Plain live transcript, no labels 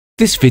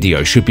This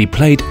video should be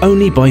played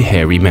only by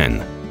hairy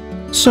men.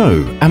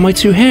 So, am I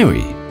too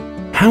hairy?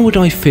 How would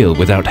I feel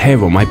without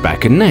hair on my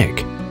back and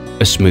neck?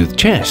 A smooth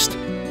chest?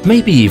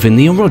 Maybe even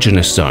the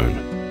erogenous zone?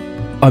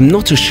 I'm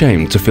not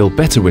ashamed to feel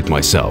better with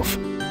myself.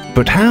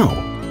 But how?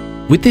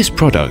 With this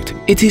product,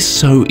 it is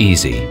so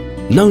easy.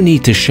 No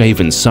need to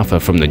shave and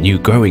suffer from the new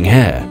growing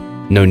hair.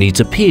 No need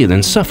to peel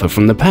and suffer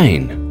from the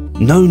pain.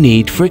 No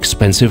need for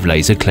expensive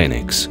laser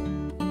clinics.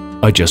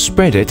 I just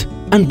spread it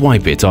and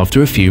wipe it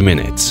after a few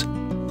minutes.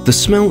 The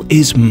smell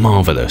is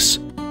marvelous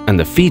and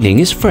the feeling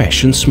is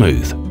fresh and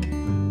smooth.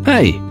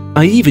 Hey,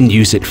 I even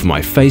use it for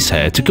my face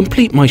hair to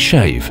complete my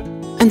shave,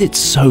 and it's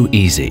so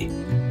easy.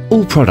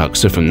 All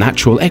products are from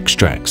natural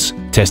extracts,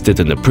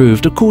 tested and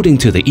approved according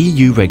to the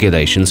EU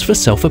regulations for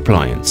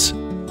self-appliance.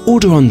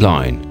 Order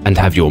online and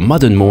have your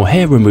Mud&More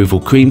Hair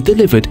Removal Cream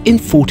delivered in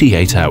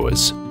 48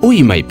 hours, or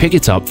you may pick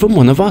it up from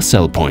one of our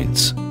sell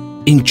points.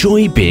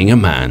 Enjoy being a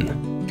man.